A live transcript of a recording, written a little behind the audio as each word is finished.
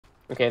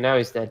Okay, now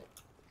he's dead.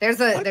 There's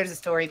a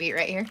story beat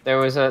right here. There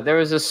was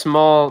a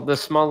small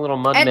little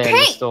mud And man paint!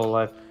 that's still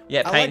alive.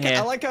 Yeah, paint here.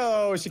 I like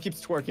how she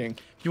keeps twerking.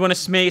 If you want to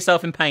smear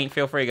yourself in paint,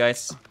 feel free,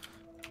 guys.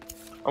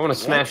 I want to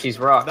smash these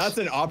rocks. That's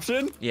an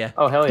option? Yeah.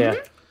 Oh hell yeah.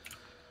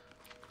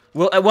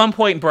 Well, at one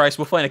point, Bryce,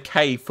 we'll find a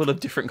cave full of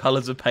different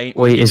colors of paint.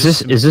 Wait, is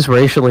this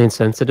racially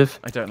insensitive?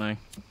 I don't know.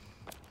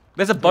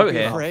 There's a boat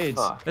here.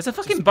 There's a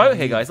fucking boat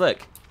here, guys.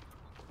 Look.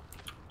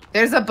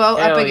 There's a boat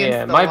Hell up against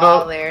yeah. the My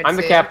wall boat. there, I'm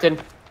the too. captain.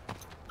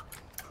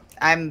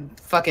 I'm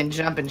fucking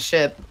jumping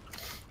ship.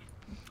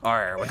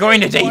 Arr, we're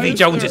going to Davy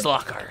Jones's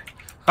locker.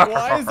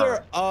 Why is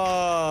there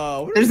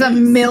There's a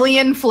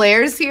million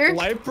flares here.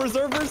 life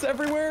preservers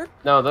everywhere?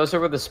 No, those are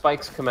where the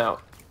spikes come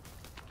out.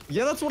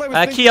 Yeah, that's what I was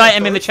thinking. Key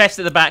item in the chest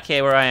at the back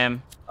here where I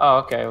am. Oh,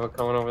 okay. We're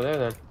going over there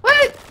then.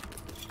 What?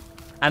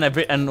 And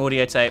an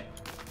audio tape.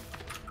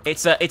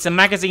 It's a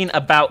magazine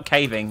about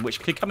caving, which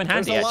could come in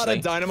There's handy, a lot actually.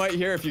 of dynamite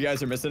here if you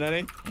guys are missing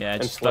any. Yeah,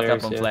 And just stuck up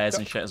flares, on yeah. flares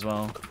and shit as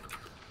well.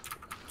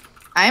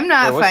 I'm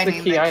not what's the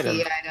finding key the item?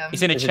 key item.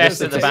 It's in a Is it chest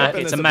just at a the tape back. and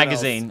It's a something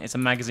magazine. else? It's a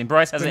magazine.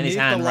 Bryce has it in his Beneath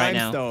the hand right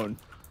now.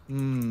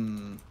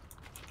 limestone.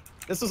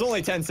 This was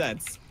only 10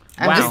 cents.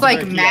 I'm Wow. just like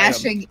Key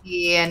mashing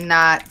E and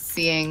not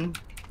seeing.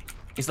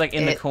 It's like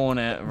in the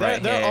corner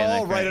right They're here.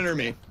 all okay. right under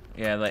me.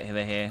 Yeah,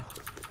 they're here.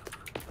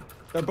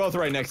 They're both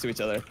right next to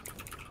each other.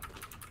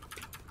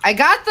 I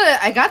got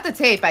the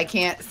tape. I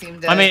can't seem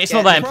to. I mean, it's get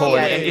not that the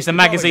important. key item. It's a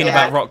magazine Yeah.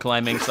 about rock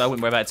climbing, so I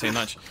wouldn't worry about it too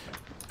much.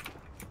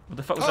 What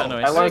the fuck was that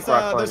noise? I like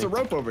rock there's a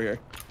climbing. rope over here.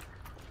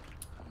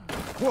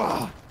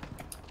 Wow.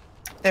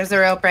 There's a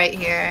rope right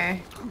here.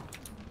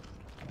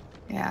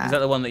 Yeah. Is that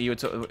the one that you were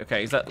talking?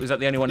 Okay, is that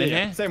the only one in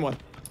Yeah, here? same one.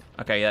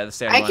 Okay, yeah, that's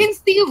the only I one. can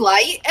see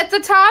light at the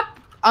top.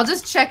 I'll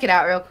just check it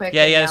out real quick.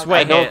 Yeah, and yeah, I'll it's go. way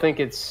I don't here. think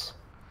it's.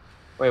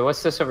 Wait,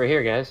 what's this over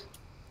here, guys?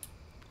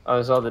 Oh,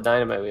 there's all the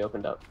dynamite we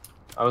opened up.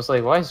 I was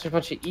like, why is there a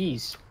bunch of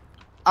E's?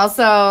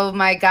 Also,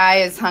 my guy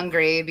is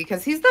hungry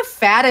because he's the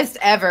fattest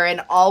ever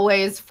and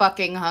always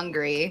fucking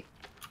hungry.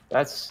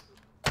 That's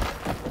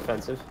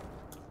offensive.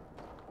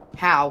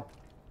 How?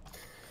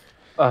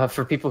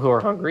 For people who are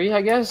hungry,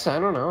 I guess. I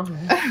don't know.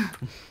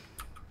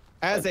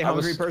 As a I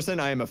was- hungry person,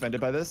 I am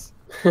offended by this.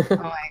 Oh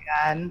my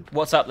god.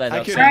 What's up there, I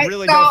Doc? could- Alright,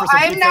 really so go for some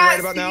I'm pizza not right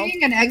about now.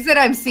 seeing an exit,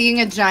 I'm seeing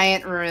a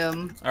giant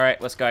room. All right,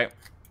 let's go.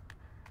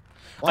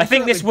 Well, I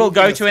think this currently will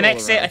go goofing to an a stroll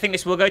exit. around. I think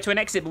this will go to an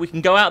exit, but we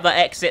can go out that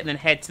exit and then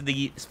head to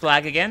the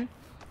flag again.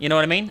 You know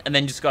what I mean? And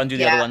then just go and do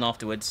the Yeah. other one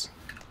afterwards.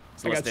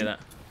 So I let's got do you. that.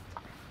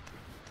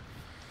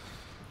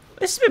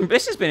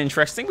 This has been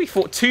interesting. We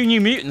fought 2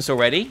 new mutants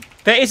already.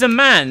 There is a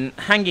man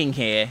hanging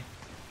here.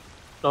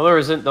 No, there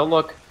isn't. Don't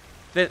look.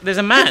 There's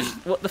a man.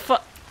 What the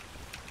fuck?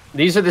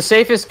 These are the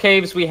safest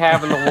caves we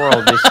have in the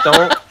world. Just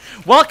don't.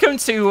 Welcome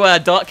to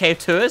Dark Cave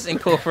Tours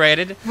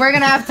Incorporated. We're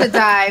gonna have to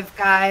dive,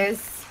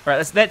 guys. Right,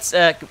 let's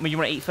you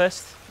want to eat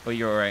first? Or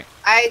you're alright?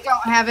 I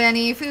don't have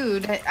any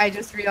food, I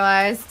just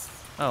realized.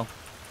 Oh.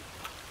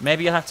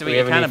 Maybe you'll have to Do eat we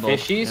a have any cannibal.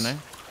 fishies? You know?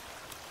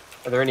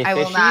 Are there any I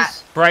will fishies?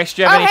 not. Bryce,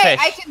 do you have Oh, any hey,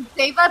 fish? I can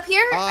save up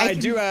here? I can-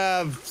 do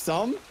have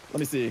some. Let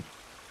me see.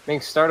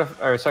 Minx, start a.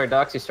 Or sorry,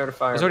 Doxy, start a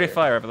fire. There's already a over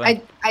fire over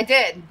there. I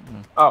did.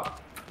 Oh.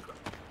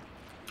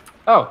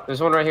 Oh,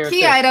 there's one right here.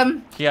 Key too.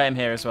 item. Key item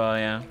here as well,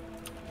 yeah.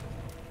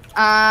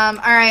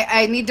 Alright,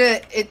 I need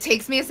to, it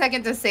takes me a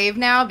second to save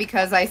now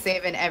because I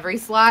save in every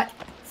slot.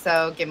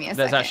 So give me a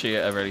That's second. actually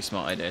a really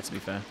smart idea, to be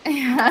fair.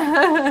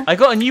 actually... I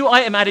got a new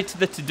item added to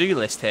the to-do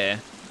list here.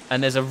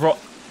 And there's a rock...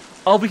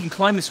 Oh, we can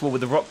climb this wall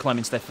with the rock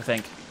climbing stuff, I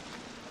think.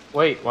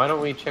 Wait, why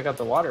don't we check out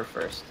the water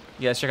first?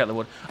 Yeah, let's check out the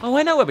wood. Oh,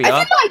 I know where we I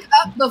are. feel like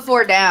up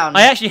before down.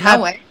 I actually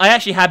No way.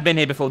 have been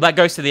here before. That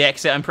goes to the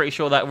exit. I'm pretty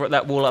sure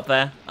that wall up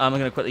there. I'm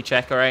gonna quickly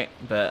check, alright?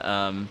 But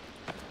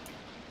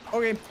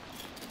Okay.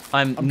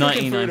 I'm I'm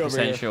cooking food over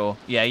 99% here. sure.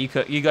 Yeah, you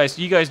guys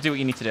do what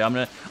you need to do.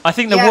 I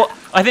think Yeah.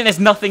 I think there's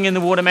nothing in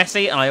the water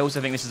messy, and I also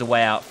think this is a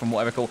way out from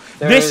what I recall.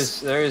 There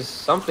is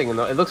something in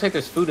the. It looks like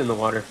there's food in the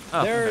water.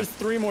 Oh, There's okay.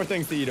 3 more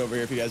things to eat over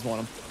here if you guys want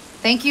them.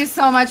 Thank you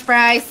so much,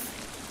 Bryce.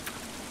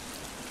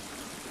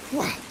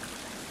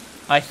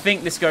 I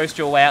think this goes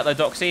to a way out though,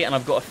 Doxy, and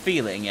I've got a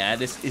feeling, yeah,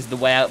 this is the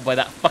way out by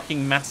that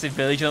fucking massive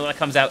village. You know that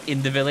comes out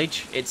in the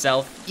village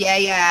itself?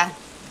 Yeah.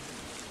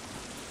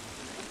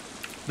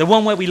 The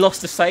one where we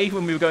lost the save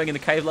when we were going in the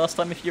cave last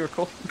time, if you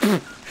recall.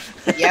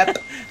 Yep.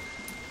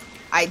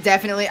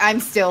 I'm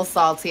still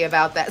salty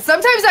about that.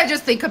 Sometimes I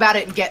just think about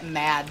it and get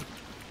mad.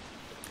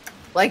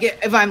 Like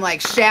if I'm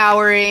like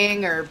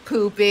showering or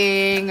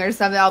pooping or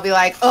something, I'll be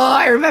like, oh,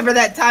 I remember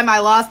that time I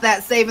lost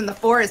that save in the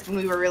forest when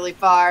we were really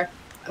far.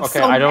 I'm Okay,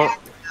 so I don't- mad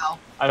now.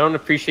 I don't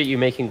appreciate you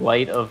making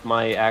light of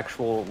my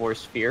actual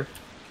worst fear.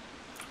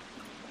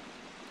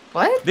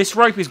 What? This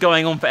rope is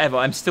going on forever.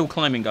 I'm still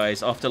climbing,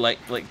 guys, after like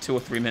 2 or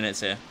 3 minutes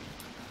here.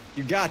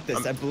 You got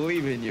this. I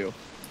believe in you.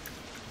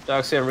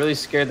 Doxy, I'm really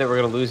scared that we're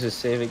gonna lose this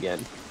save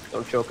again.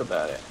 Don't joke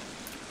about it.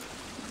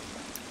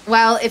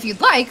 Well, if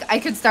you'd like, I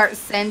could start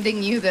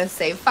sending you the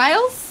save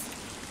files.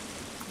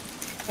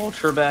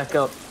 Ultra back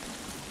up.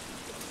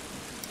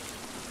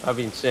 That'd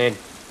be insane.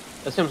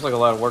 That seems like a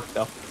lot of work,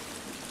 though.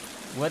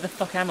 Where the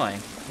fuck am I?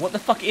 What the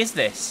fuck is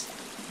this?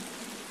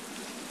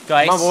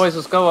 Guys. Come on, boys,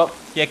 let's go up.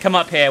 Yeah, come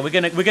up here. We're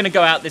gonna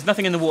go out. There's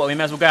nothing in the water. We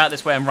may as well go out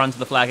this way and run to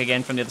the flag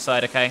again from the other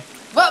side, okay?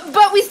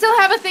 But we still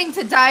have a thing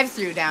to dive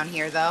through down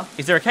here, though.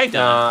 Is there a cave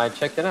down I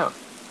checked it out.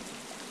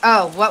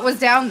 Oh, what was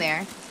down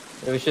there?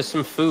 It was just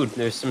some food.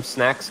 There's some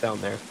snacks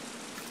down there.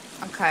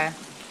 Okay. there?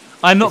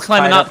 I'm not It's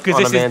climbing tied up up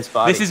because on a man's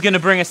body. this is gonna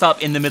bring us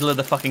up in the middle of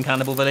the fucking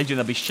cannibal village and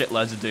there'll be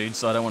shitloads of dudes,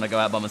 so I don't want to go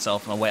out by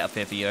myself and I'll wait up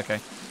here for you, okay?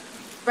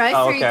 Bryce,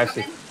 Oh, are okay, you I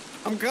coming? see.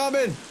 I'm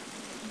coming.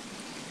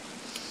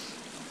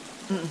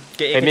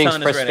 Get your Hey, Minx,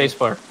 katanas press ready.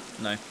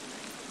 spacebar. No.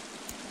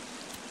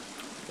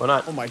 Why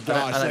not? Oh my I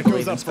gosh, don't that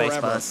believe goes in up space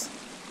forever. bars.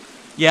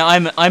 Yeah,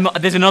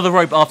 there's another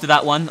rope after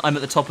that one. I'm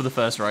at the top of the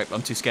first rope.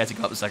 I'm too scared to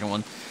go up the second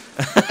one.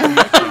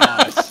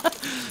 Gosh.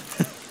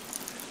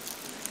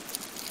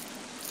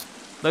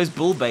 Those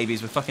bull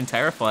babies were fucking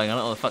terrifying. I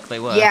don't know what the fuck they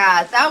were.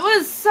 Yeah, that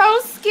was so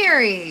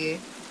scary.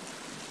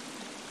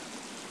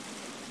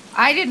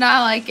 I did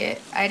not like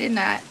it. I did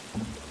not.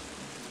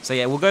 So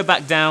yeah, we'll go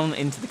back down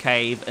into the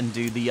cave and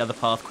do the other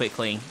path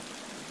quickly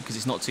because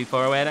it's not too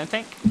far away, I don't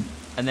think.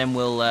 And then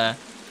we'll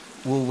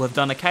have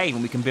done a cave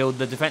and we can build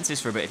the defenses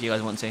for a bit if you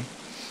guys want to.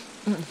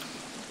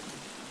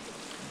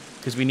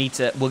 Because we need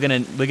to. We're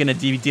gonna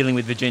be dealing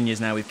with Virginias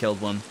now. We've killed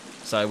one,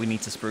 so we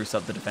need to spruce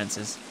up the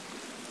defenses.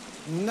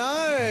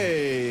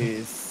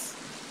 Nice.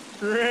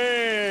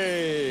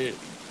 Great.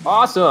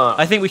 Awesome.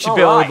 I think we should All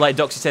build, right. like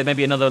Doxy said,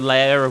 maybe another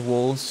layer of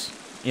walls.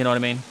 You know what I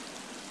mean?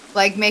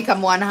 Like, make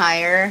them one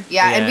higher.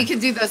 Yeah, and Yeah. we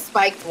could do the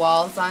spiked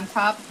walls on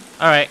top.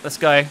 All right, let's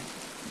go.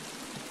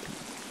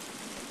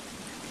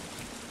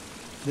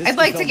 This I'd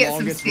like is to the get some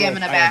longest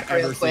stamina rope I have back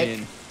real ever quick.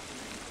 seen.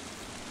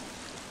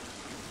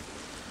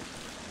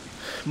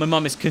 My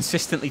mum is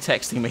consistently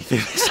texting me through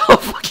this whole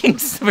fucking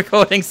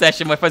recording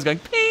session. My phone's going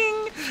ping.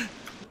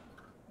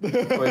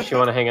 Wait, you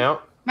want to hang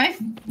out? My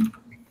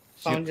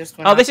phone just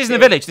went Oh, this off, isn't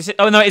the too. village.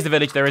 Oh no, it is the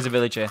village. There is a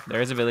village here.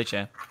 There is a village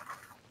here.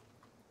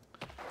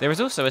 There is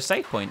also a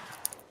save point,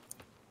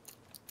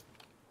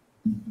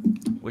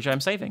 which I'm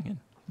saving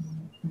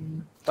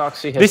in.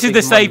 Doxy has This is big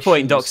the save muddy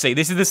point, shoes. Doxy.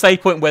 This is the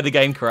save point where the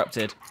game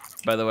corrupted.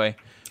 By the way,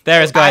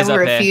 there is guys I up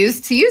here. refuse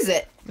to use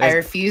it. I There's-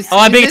 refuse to Oh,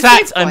 I'm use being this save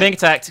attacked. I'm point. being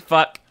attacked.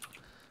 Fuck.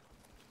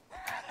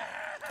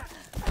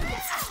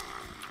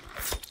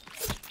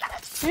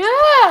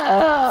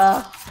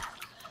 Yeah.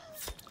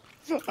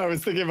 I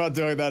was thinking about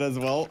doing that as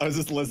well. I was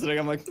just listening.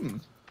 I'm like,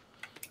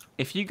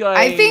 If you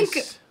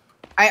guys,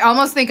 I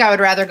almost think I would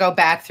rather go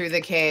back through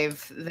the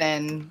cave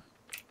than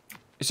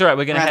it's alright.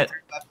 We're gonna run head.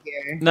 through up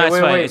here. No, it's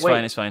Wait, fine. wait, It's wait.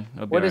 fine. It's fine.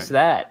 It'll be What is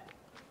alright. that?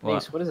 What?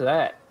 Minx, what is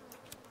that?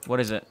 What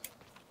is it?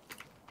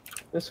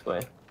 This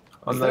way.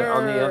 On Is the there-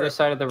 other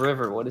side of the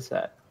river. What is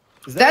that?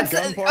 is there That's a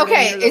gun part in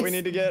okay. here that we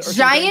need to get? It's or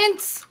something?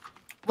 giant,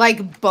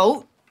 like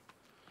boat.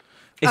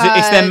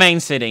 It's their main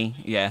city.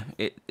 Yeah,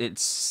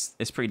 it's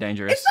pretty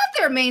dangerous. It's not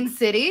their main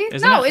city.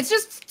 Isn't No, it? it's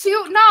just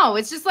two. No,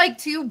 it's just like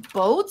two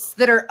boats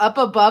that are up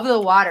above the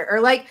water, or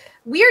like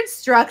weird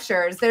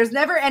structures. There's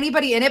never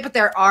anybody in it, but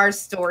there are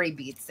story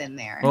beats in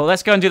there. Well,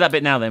 let's go and do that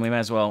bit now. Then we may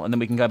as well, and then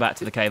we can go back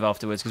to the cave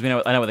afterwards because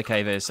I know where the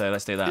cave is. So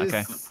let's do that.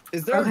 Okay.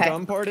 Is there Okay. a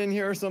gun part in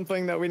here or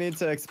something that we need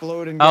to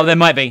explode and Oh, get? there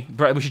might be.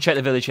 We should check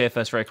the village here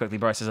first, very quickly.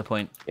 Bryce has a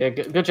point. Yeah,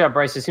 good job,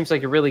 Bryce. It seems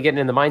like you're really getting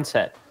in the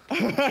mindset.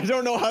 I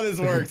don't know how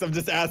this works. I'm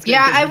just asking.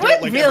 Yeah, 'cause I we get, would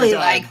like, every really time.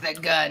 like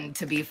the gun.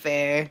 To be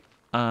fair,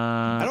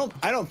 I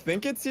don't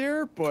think it's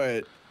here,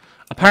 but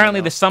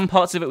Apparently, there's some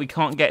parts of it we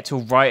can't get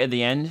till right at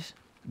the end,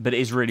 but it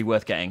is really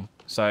worth getting.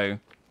 So,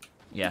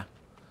 yeah.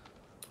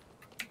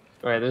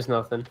 All right, there's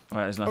nothing. All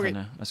right, there's nothing Okay.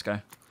 there. Let's go.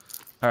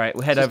 All right,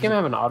 we'll head Does this over. game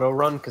have an auto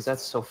run? Because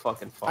that's so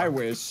fucking fun. I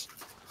wish.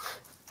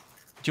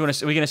 Do you want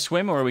to? Are we gonna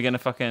swim or are we gonna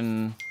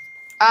fucking?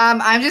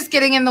 I'm just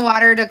getting in the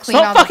water to clean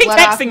all Stop the fucking blood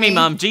off texting me,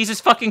 Mum. Jesus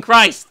fucking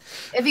Christ!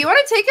 If you want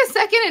to take a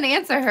second and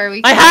answer her,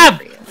 we I can. have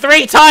wait for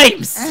you. 3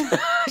 times.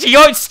 She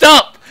won't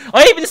stop.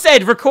 I even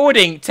said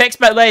recording. Text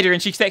back later, and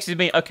she texted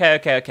me.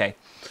 Okay.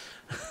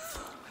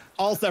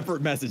 All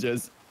separate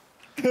messages.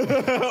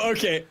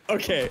 okay.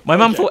 My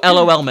mum okay. thought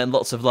LOL meant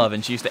lots of love,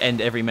 and she used to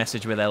end every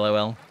message with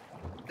LOL.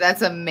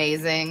 That's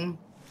amazing.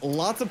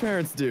 Lots of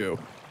parents do.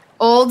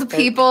 Old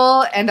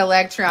people and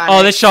electronics.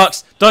 Oh, there's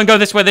sharks. Don't go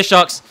this way. There's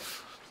sharks.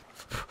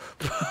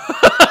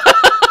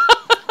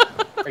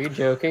 Are you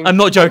joking? I'm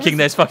not joking.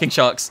 There's fucking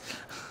sharks.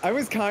 I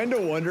was kind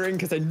of wondering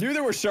because I knew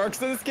there were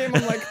sharks in this game.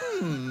 I'm like,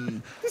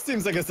 this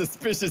seems like a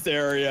suspicious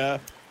area.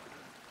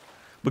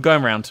 We're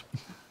going round.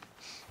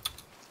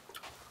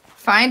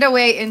 Find a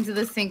way into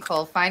the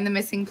sinkhole. Find the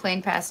missing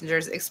plane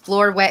passengers.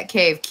 Explore wet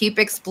cave. Keep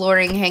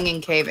exploring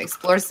hanging cave.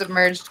 Explore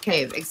submerged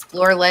cave.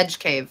 Explore ledge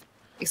cave.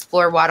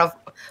 Explore water.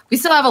 We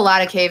still have a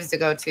lot of caves to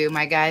go to,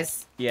 my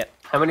guys. Yep.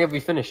 How many have we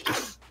finished? I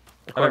don't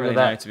According really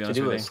to know, that to be honest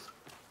to-do with list.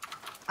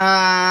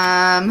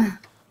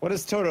 What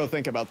does Toto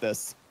think about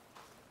this?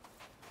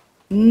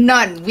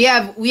 None. We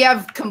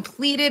have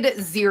completed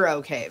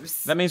 0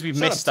 caves. That means we've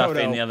Shut missed up, stuff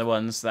in Toto. the other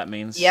ones. That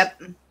means.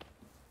 Yep.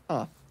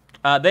 Huh.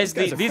 There's These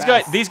guys are these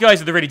fast. guys. These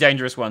guys are the really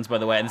dangerous ones, by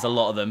the way, and there's a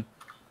lot of them.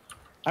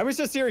 I was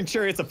just hearing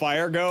chariots of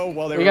fire go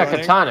while they We were got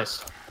running.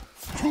 katanas.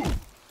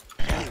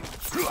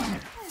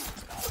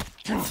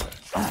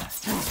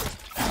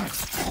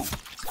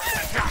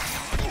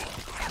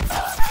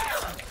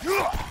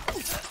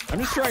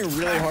 just trying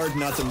really hard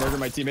not to murder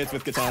my teammates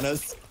with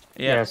katanas.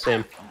 Yeah,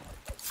 same.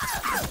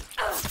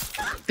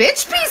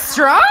 Bitch, be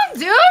strong,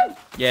 dude.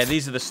 Yeah,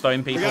 these are the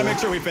stone people. We gotta make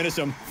sure we finish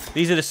them.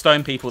 These are the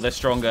stone people. They're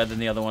stronger than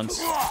the other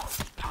ones.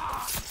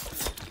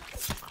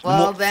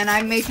 Well, then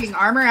I'm making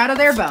armor out of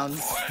their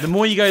bones. The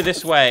more you go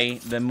this way,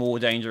 the more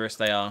dangerous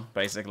they are,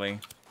 basically.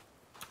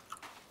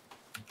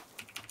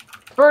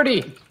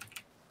 Birdie!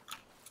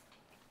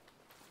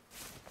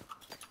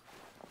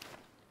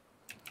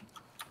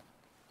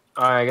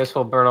 Alright, I guess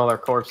we'll burn all our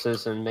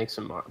corpses and make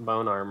some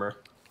bone armor.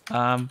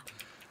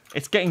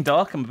 It's getting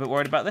dark. I'm a bit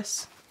worried about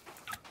this.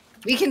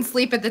 We can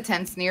sleep at the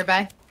tents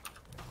nearby.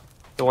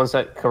 The ones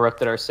that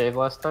corrupted our save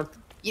last time?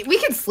 We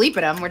can sleep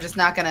at them. We're just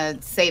not gonna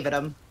save at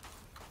them.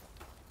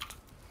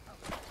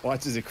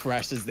 Watch as it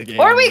crashes the game.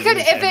 Or we could,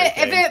 if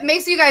it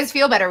makes you guys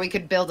feel better, we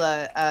could build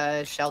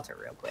a shelter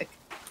real quick.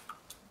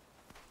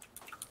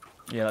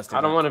 Yeah, let's do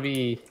I don't that. want to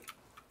be...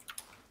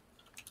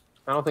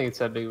 I don't think it's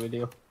that big of a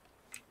deal.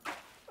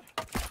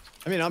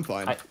 I mean, I'm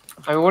fine. I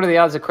mean, what are the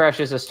odds it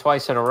crashes us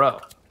twice in a row?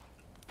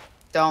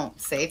 Don't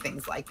say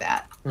things like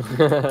that.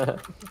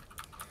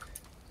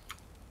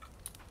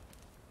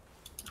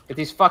 Get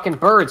these fucking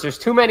birds. There's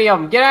too many of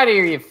them. Get out of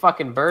here, you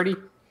fucking birdie.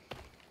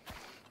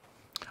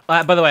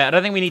 By the way, I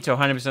don't think we need to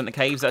 100% the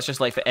caves. That's just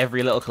like for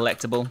every little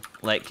collectible.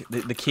 Like,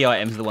 the key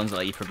items are the ones that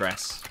let you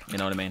progress. You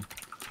know what I mean?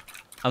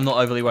 I'm not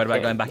overly worried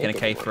about going back in a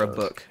cave for a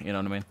book. You know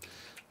what I mean?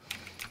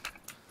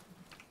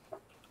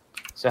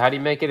 So how do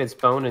you make it? It's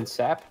bone and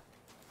sap?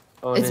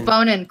 It's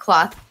bone and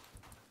cloth.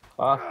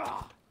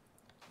 Cloth?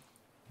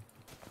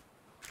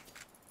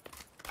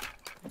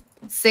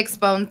 6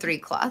 bone, 3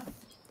 cloth.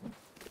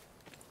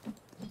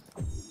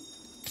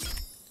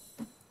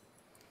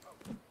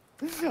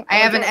 I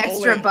have an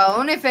extra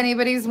bone if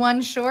anybody's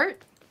one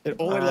short. It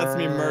only lets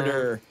me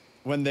murder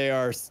when they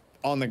are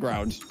on the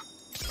ground.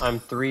 I'm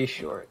 3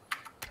 short.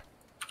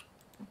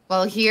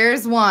 Well,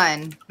 here's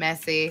one,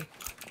 Messy.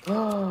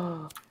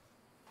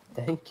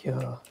 Thank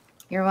you.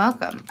 You're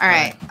welcome. All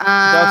right.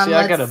 Doxy,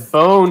 I got a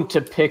bone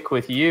to pick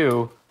with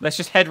you. Let's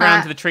just head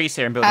round to the trees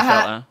here and build a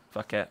shelter.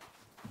 Fuck it.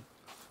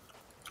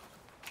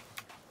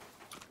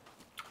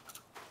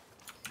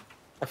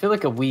 I feel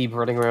like a weeb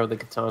running around with a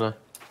katana.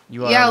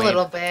 You are yeah, a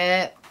little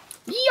bit.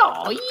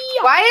 Why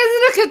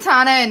is it a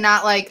katana and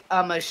not like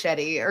a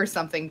machete or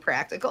something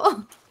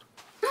practical?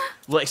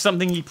 Like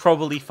something you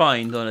probably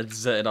find on a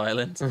deserted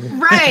island.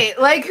 Right.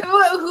 Like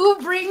who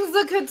brings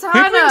a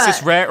katana? Who brings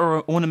this rare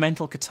or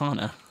ornamental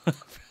katana?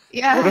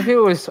 Yeah. What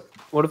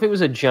if it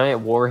was a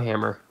giant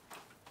warhammer?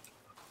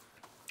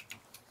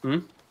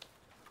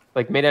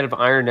 Like made out of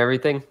iron and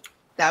everything?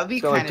 That would be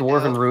It's got like kind of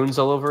dwarven runes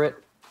all over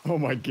it. Oh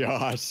my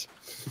gosh.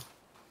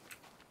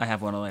 I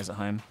have one of those at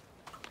home.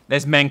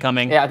 There's men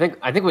coming. Yeah,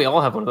 I think we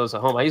all have one of those at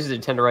home. I use it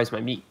to tenderize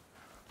my meat.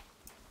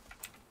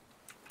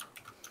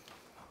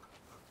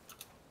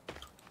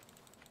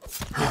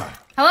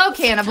 Hello,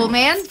 cannibal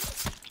man.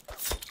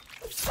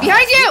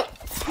 Behind you!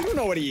 You don't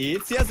know what he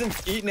eats. He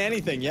hasn't eaten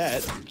anything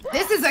yet.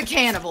 This is a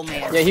cannibal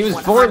man. Yeah, he was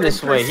born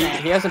this way.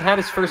 He hasn't had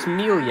his first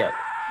meal yet.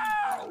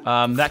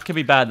 That could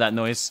be bad, that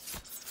noise.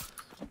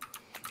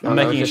 I'm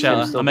No, making a just him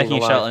shelter. still I'm making a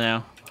being shelter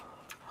alive.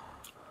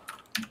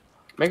 now.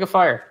 Make a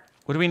fire.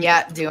 What do we need?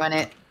 Yeah, doing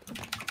it.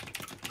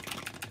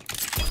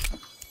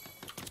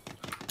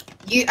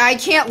 I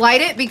can't light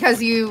it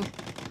because you...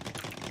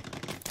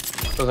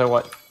 Those are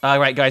what?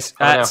 Right, guys.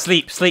 no.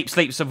 Sleep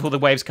so before the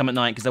waves come at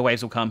night, because the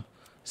waves will come.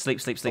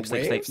 Sleep.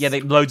 waves? Yeah,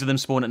 loads of them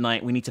spawn at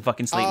night. We need to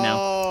fucking sleep now.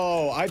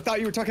 Oh, I thought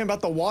you were talking about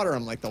the water.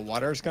 I'm like, the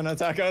water's gonna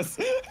attack us.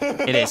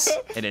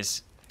 It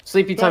is.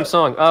 Sleepy time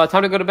song.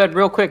 Time to go to bed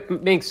real quick,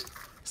 Minx.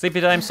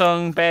 Sleepy time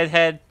song, bed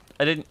head.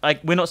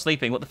 We're not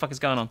sleeping. What the fuck is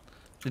going on?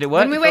 Did it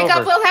work? When we wake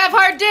up, we'll have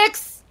hard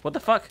dicks! What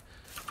the fuck?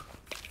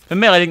 For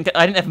me, I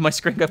didn't have my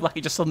screen go black.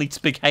 It just suddenly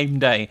became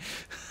day.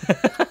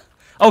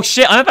 Oh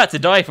shit! I'm about to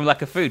die from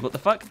lack of food. What the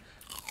fuck?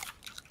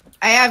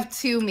 I have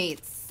 2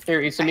 meats.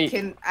 Here, eat some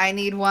meat. I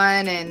need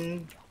one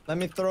and... Let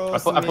me throw I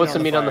put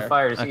some meat on the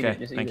fire. Just Okay, eat it.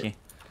 Just thank eat you. it.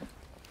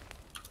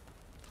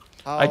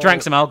 I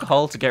drank some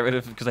alcohol to get rid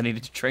of because I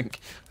needed to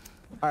drink.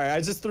 Alright,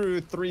 I just threw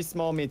 3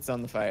 small meats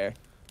on the fire.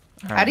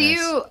 How do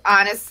you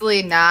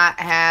honestly not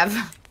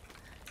have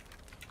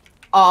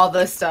all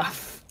the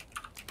stuff?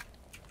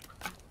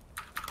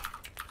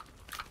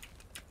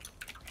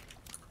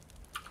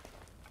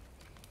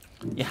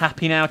 You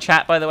happy now,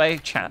 chat? By the way,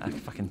 chat.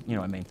 Fucking, you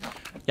know what I mean.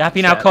 You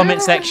happy now?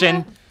 Comment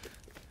section.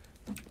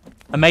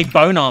 I made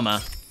bone armor.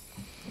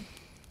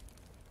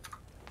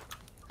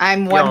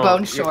 I'm 1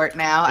 bone short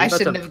now. I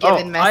shouldn't have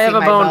given Messy I have a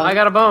my bone. I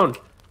got a bone.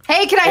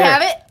 Hey, can I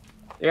have it?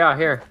 Yeah,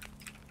 here.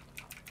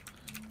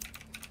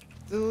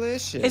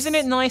 Delicious. Isn't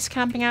it nice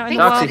camping out in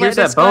the Doxy, wild here's like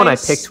that this, bone I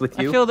guys? picked with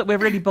you. I feel that we're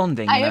really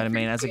bonding, you I know what I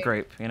mean, as a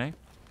appreciate group, you know?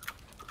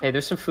 Hey,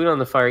 there's some food on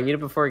the fire. Eat it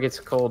before it gets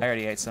cold. I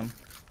already ate some.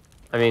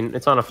 I mean,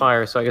 it's on a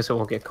fire, so I guess it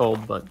won't get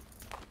cold, but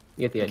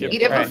you get the idea.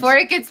 Eat it Right. before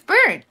it gets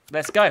burnt.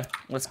 Let's go.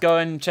 Let's go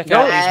and check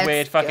out these Let's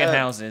weird fucking go.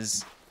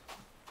 houses.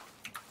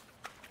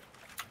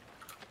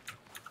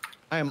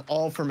 I am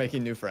all for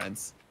making new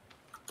friends.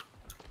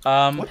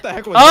 What the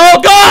heck was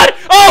Oh God!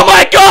 Oh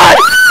my God!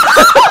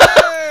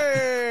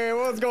 Hey,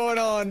 what's going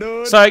on,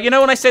 dude? So you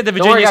know when I said the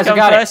Don't worry, Virginias guys, I come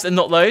got it. first and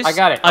not those? I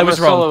got it. I was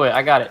I'm gonna wrong. solo it.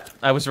 I got it.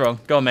 I was wrong.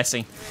 Go on,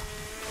 Messi.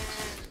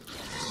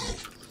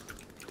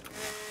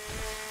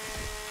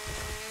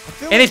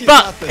 In his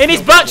butt! In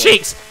his butt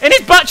cheeks! In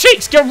his butt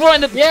cheeks! Go right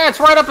in the... Yeah, it's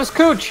right up his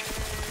cooch.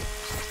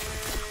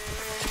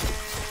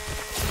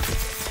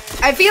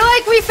 I feel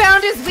like we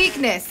found his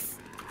weakness.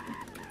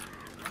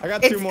 I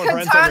got It's two more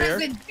friends over here.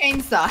 katanas and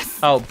chainsaws.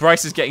 Oh,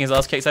 Bryce is getting his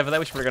ass kicked over there.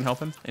 We should probably go and help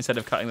him instead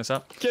of cutting this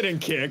up. Getting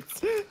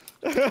kicked.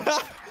 I'm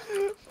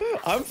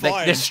They're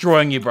fine.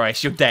 destroying you,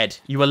 Bryce. You're dead.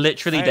 You are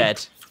literally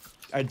dead.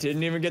 I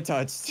didn't even get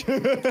touched.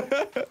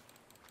 It's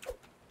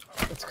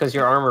because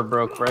your armor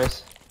broke,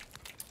 Bryce.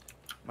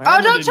 My Oh,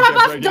 armor don't didn't chop get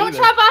off! broken Don't either.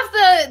 chop off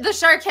the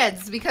shark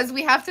heads because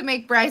we have to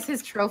make Bryce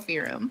his trophy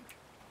room.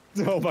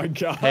 Oh my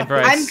god. Hey,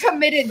 Bryce. I'm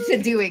committed to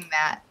doing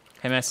that.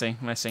 Hey, Messi.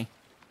 Messi.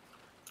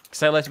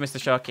 Say hello to Mr.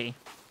 Sharky.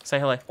 Say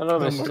hello. Hello,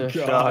 my Mr. gosh.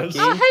 Shocky.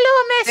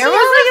 hello, Messi. There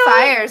was a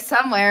fire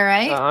somewhere,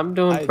 right? I'm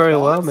doing Hi, pretty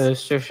well, thoughts?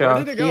 Mr.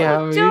 Where did Shocky. it go?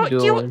 How are you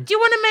doing? Do you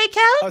want to make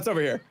Oh, out? it's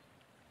over here.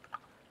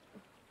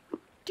 Do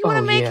you want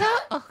to Oh, make yeah.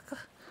 out?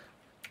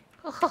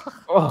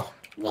 Oh,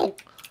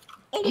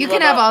 You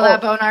can have all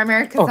that bone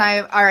armor because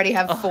I already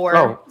have 4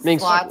 oh,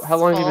 Minx, slots how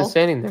long have you been full.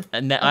 standing there?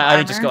 And I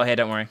only just armor. got here.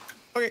 Don't worry.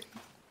 Okay.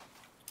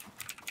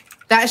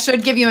 That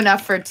should give you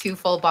enough for 2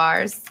 full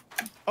bars.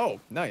 Oh,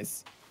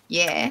 nice.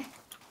 Yeah.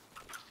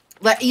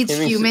 Each It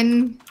means-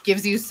 human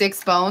gives you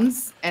 6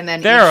 bones, and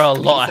then There each are a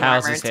piece lot of armor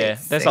houses here.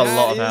 takes There's 6. a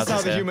lot of That is houses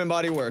how the here. human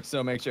body works,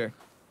 so make sure.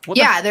 What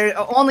the Yeah, there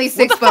are only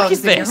 6 the fuck bones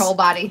is in your this? whole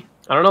body.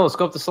 I don't know. Let's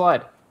go up the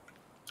slide.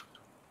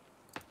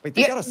 Wait,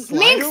 they Yeah, got a slide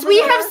Minx, over we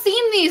there? have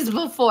seen these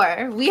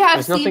before. We have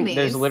There's seen nothing. these.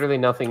 There's literally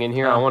nothing in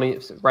here. I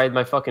want to ride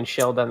my fucking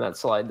shell down that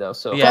slide though.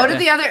 So Yeah.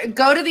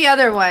 Go to the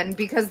other one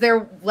because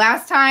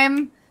last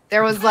time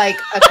there was like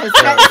a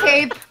cassette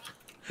tape.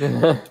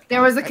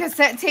 There was a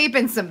cassette tape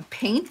and some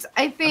paint,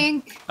 I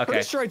think. Okay.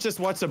 Pretty sure I just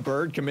watched a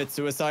bird commit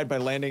suicide by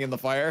landing in the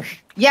fire.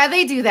 Yeah,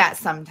 they do that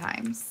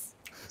sometimes.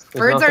 There's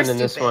Birds are nothing in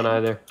this one stupid.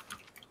 either.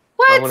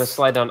 What? I want to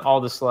slide down all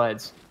the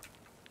slides.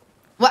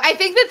 Well, I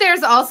think that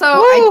there's also.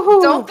 I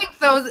don't think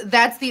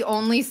that's the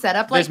only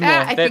setup like There's more.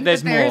 that. I think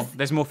There's that more.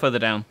 There's more further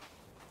down.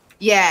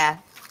 Yeah.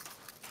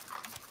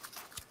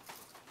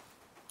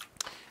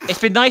 It's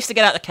been nice to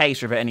get out the caves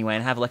for a bit anyway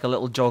and have like a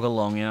little jog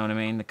along. You know what I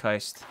mean? The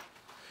coast.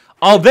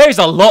 Oh, there's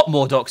a lot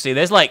more, Doxy.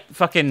 There's like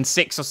fucking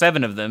 6 or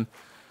 7 of them.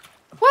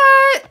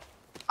 What?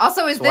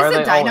 Also, is So why are this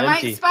they a all dynamite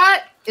empty?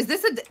 spot?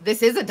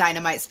 This is a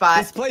dynamite spot.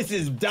 This place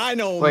is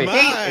dynamite. Wait,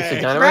 it's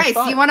a dynamite Bryce,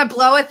 spot? you want to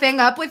blow a thing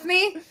up with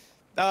me?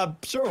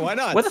 Sure, why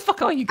not? Where the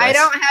fuck are you guys? I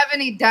don't have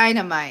any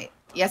dynamite.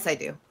 Yes, I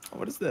do.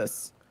 What is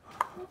this?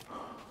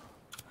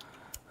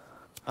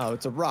 Oh,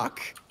 it's a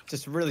rock.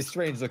 Just a really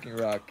strange looking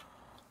rock.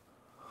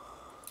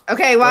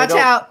 Okay, watch don't-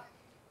 out.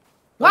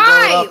 don't blow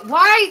it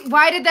Why? up.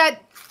 Why did that?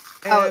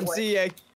 Oh, it worked. MCA.